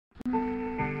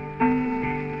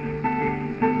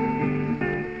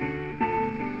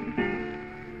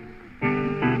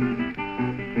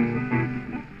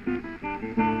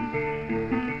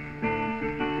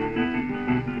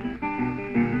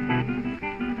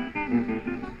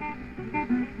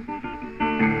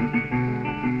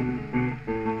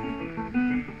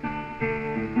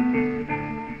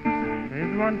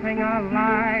thing I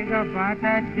like about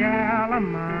that gal of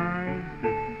mine.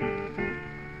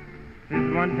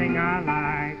 There's one thing I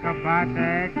like about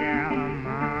that gal of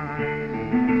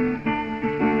mine.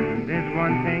 There's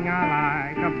one thing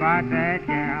I like about that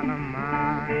gal of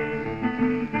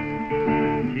mine.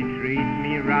 She treats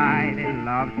me right and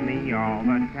loves me all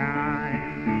the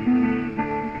time.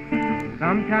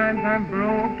 Sometimes I'm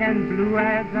broke and blue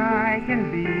as I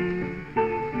can be.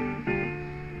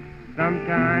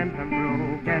 Sometimes I'm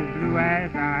broke and blue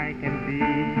as I can be.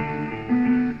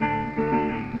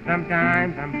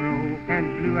 Sometimes I'm broke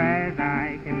and blue as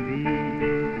I can be.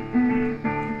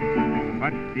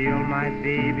 But still my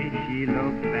baby, she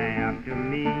looks after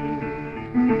me.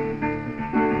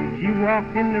 She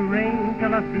walked in the rain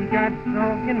till her feet got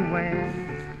soaking wet.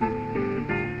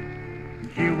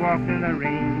 She walked in the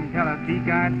rain till her feet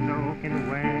got soaking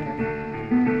wet.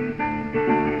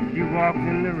 She walked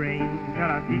in the rain till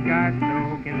her feet got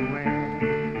soaking wet.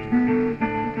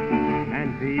 And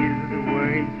these are the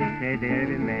words she said to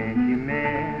every man she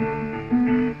met.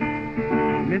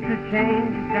 Mr.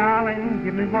 Change, darling,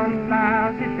 give me one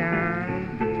lousy dime.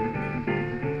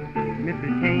 Mr.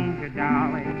 Change,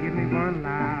 darling, give me one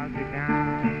lousy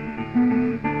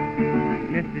dime.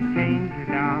 Mr. Change,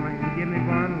 darling, give me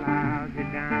one lousy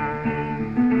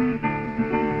dime.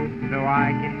 So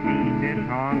I can feed this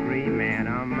hungry man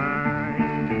of mine.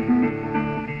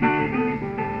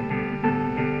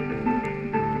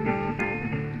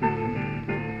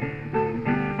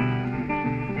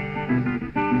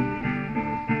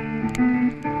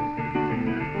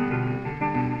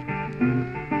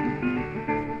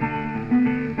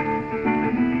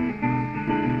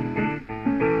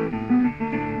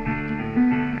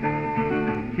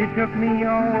 She took me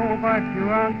over to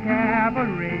a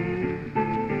cabaret.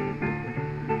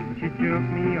 She took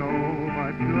me over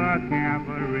to a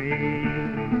cabaret.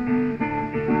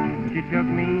 She took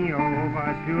me over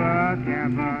to a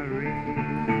cabaret.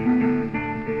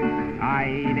 I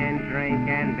ate and drank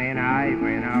and then I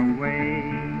went away.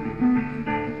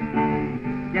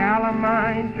 Gal of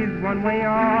mine, she's one way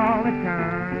all the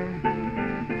time.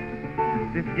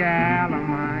 This gal of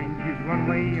mine, she's one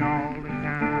way all the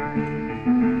time.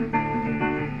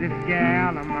 This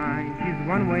gal of mine, she's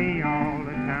one way all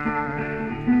the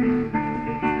time.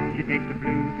 She takes the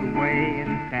blues away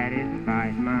and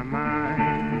satisfies my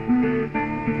mind.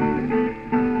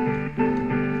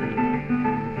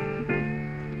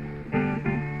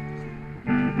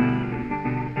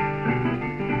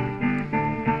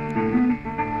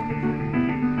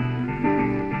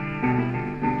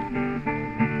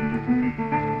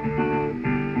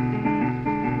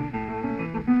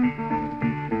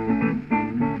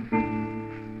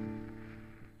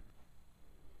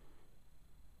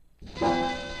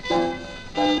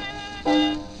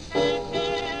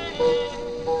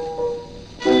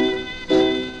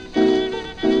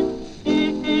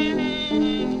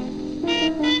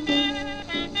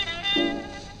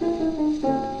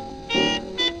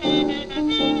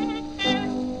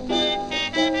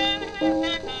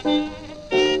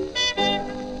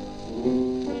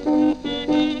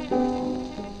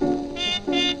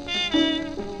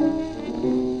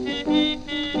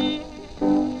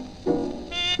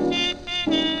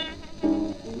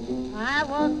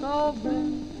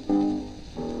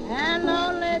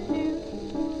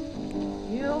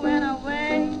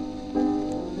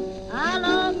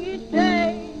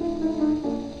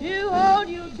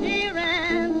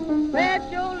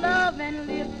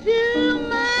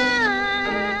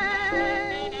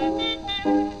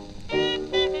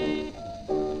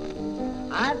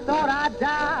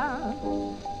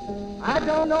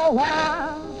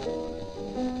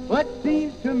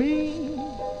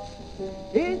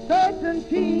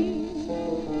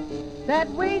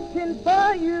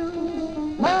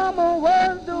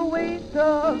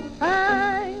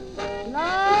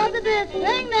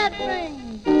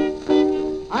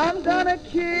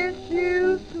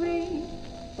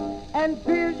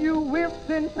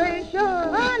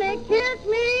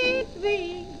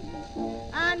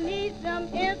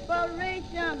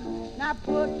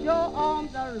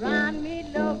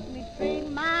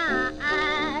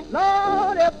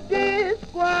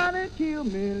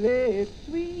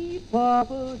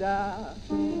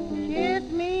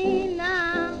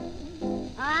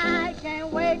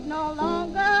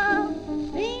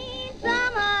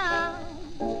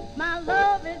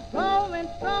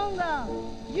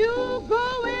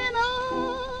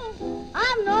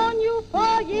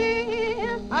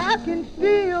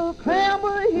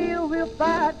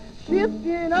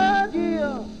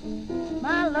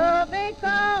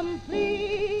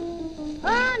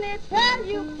 Honey, tell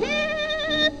you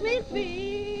kiss me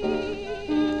sweet.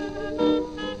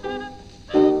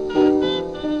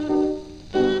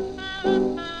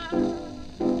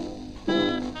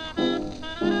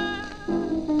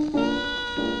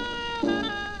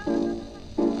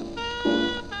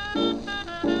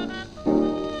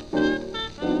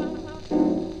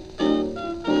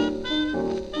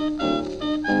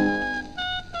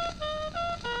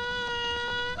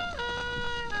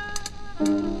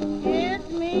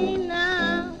 It's me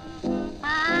now.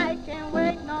 I can't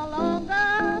wait no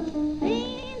longer.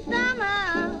 Seems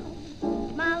somehow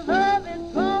my love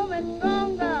is growing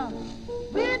stronger.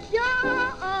 With your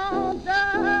arms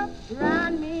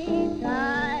around me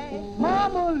tight.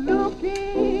 Mama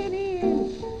looking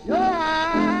in your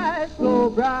eyes so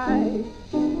bright.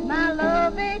 My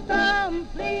love ain't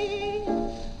complete.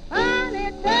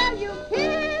 Honey, till you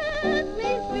kiss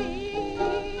me sweet.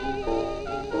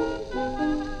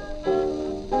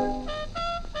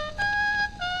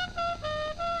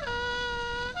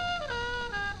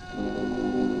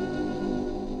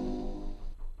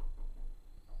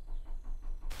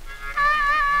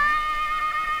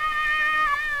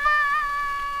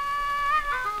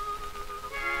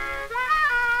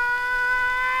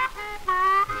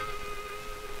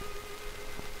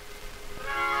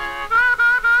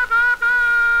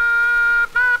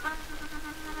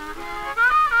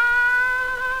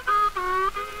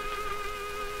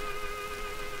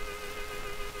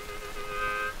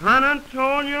 San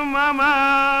Antonio, mama,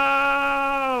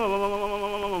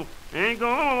 ain't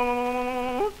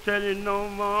gonna tell you no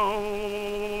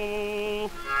more.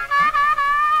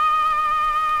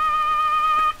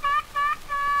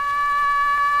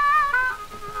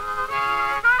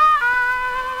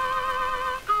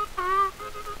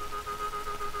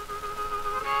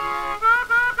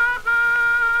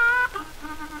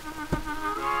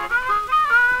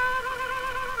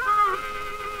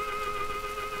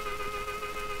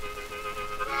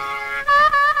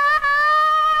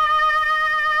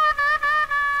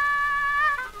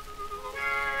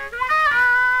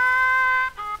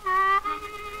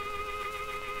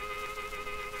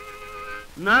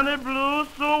 Now the blues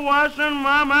so washing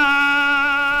mama,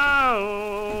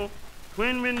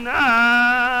 between me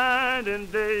night and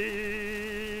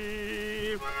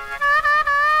day.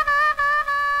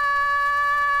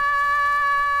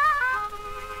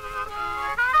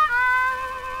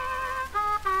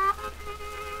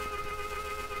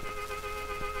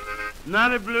 Now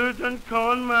the blues done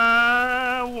called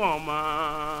my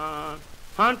woman,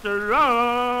 hunt to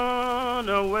run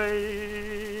away.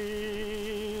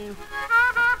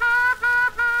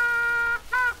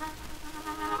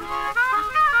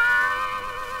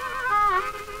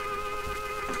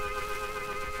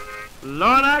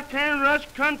 Lord, I can't rush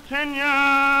continue,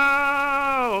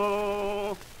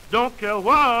 don't care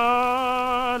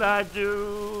what I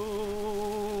do.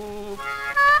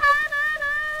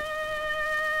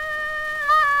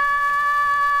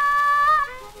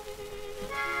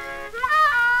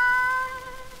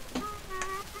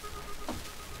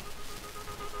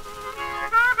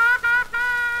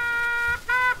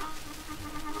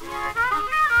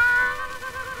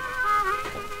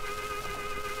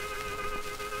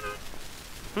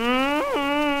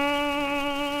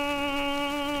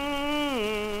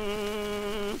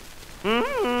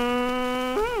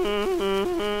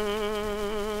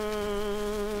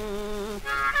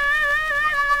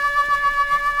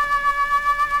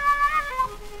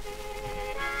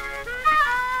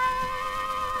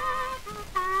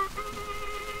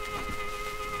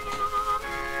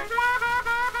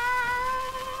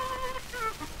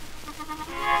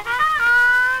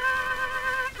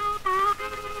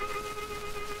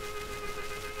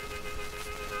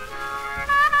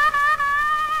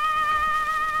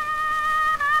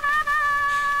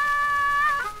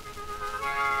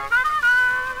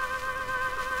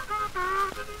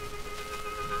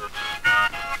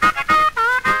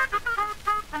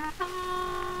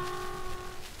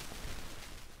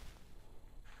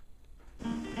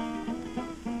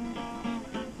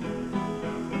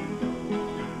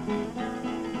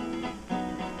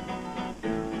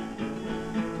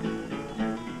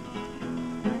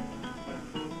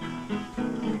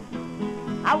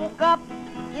 I woke up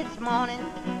this morning,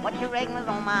 what you reckon was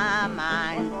on my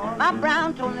mind? My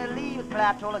brown told me to leave, but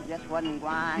I told her just wasn't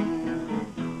gwine.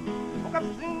 Woke up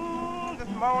soon this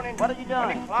morning. What are you doing?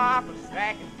 When the clock was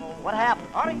striking 4. What happened?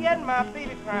 All of a sudden, my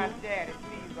baby crying, Daddy,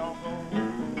 please don't go.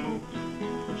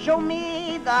 Show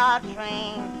me the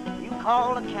train you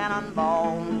call the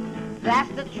cannonball. That's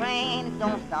the train, it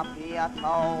don't stop here at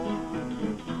all.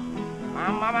 My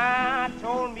mama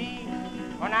told me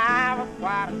when I was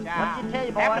quite a child. What'd she tell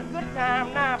you, boy? Having a good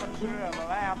time now, but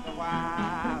trouble after a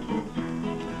while.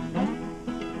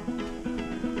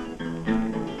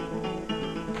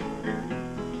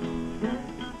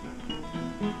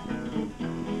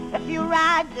 If you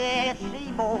ride the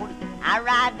seaboard, I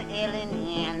ride the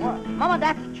Ellsworth. What? Mama,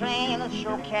 that's the train that'll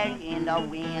sure carry you in the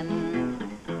wind.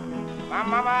 My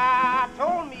mama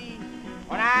told me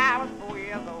when I was 4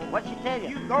 years old. What'd she tell you?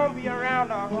 You gonna be around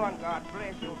the horn, God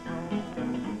bless your soul.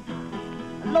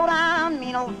 low down,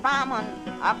 mean old fireman,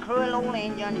 a cruel old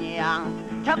engineer,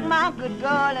 took my good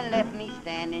girl and left me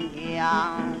standing here.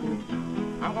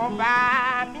 I'm gonna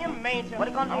buy me a mansion. What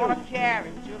you gonna do? I'm gonna carry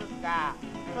it to the sky,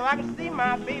 so I can see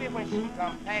my baby when she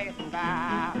come passing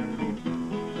by.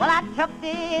 Well, I took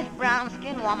this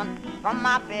brown-skinned woman from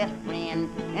my best friend,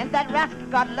 and that rascal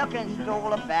got lucky and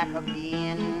stole her back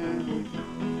again.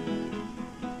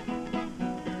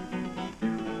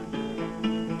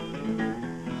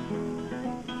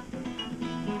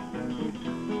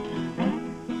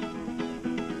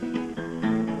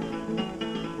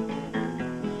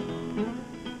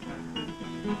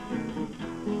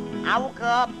 I woke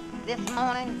up this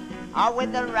morning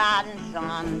with the riding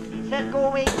sun. Says go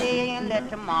away day and let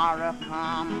tomorrow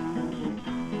come.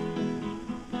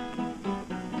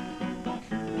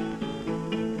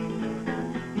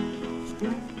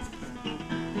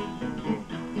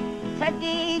 Said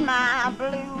gave my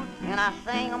blues and I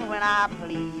sing them when I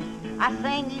please. I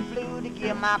sing these blues to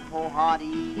give my poor heart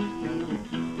ease.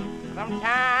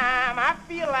 Sometime I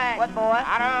feel like What, boy?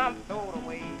 I done throw it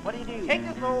away. What do you do? Take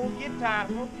this old guitar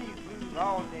and put these blues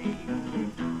all day.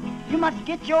 You must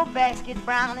get your basket,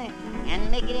 Brownie,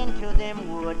 and make it into them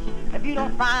woods. If you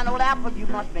don't find old apple, you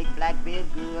must make blackberry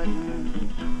good.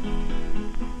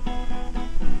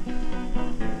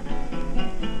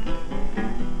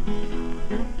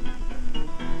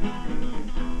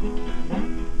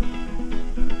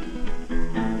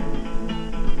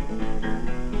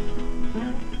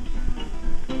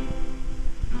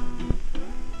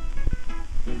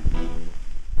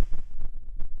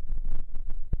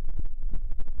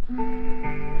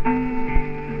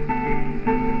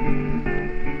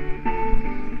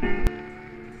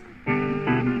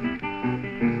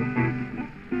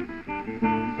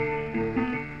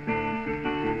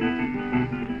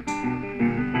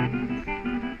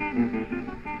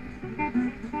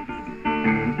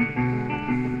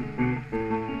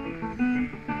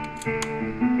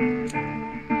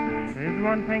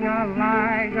 One thing I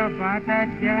like about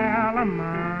that gal of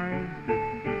mine.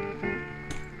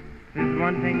 There's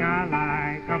one thing I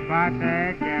like about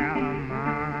that gal of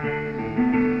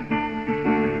mine.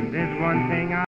 There's one thing I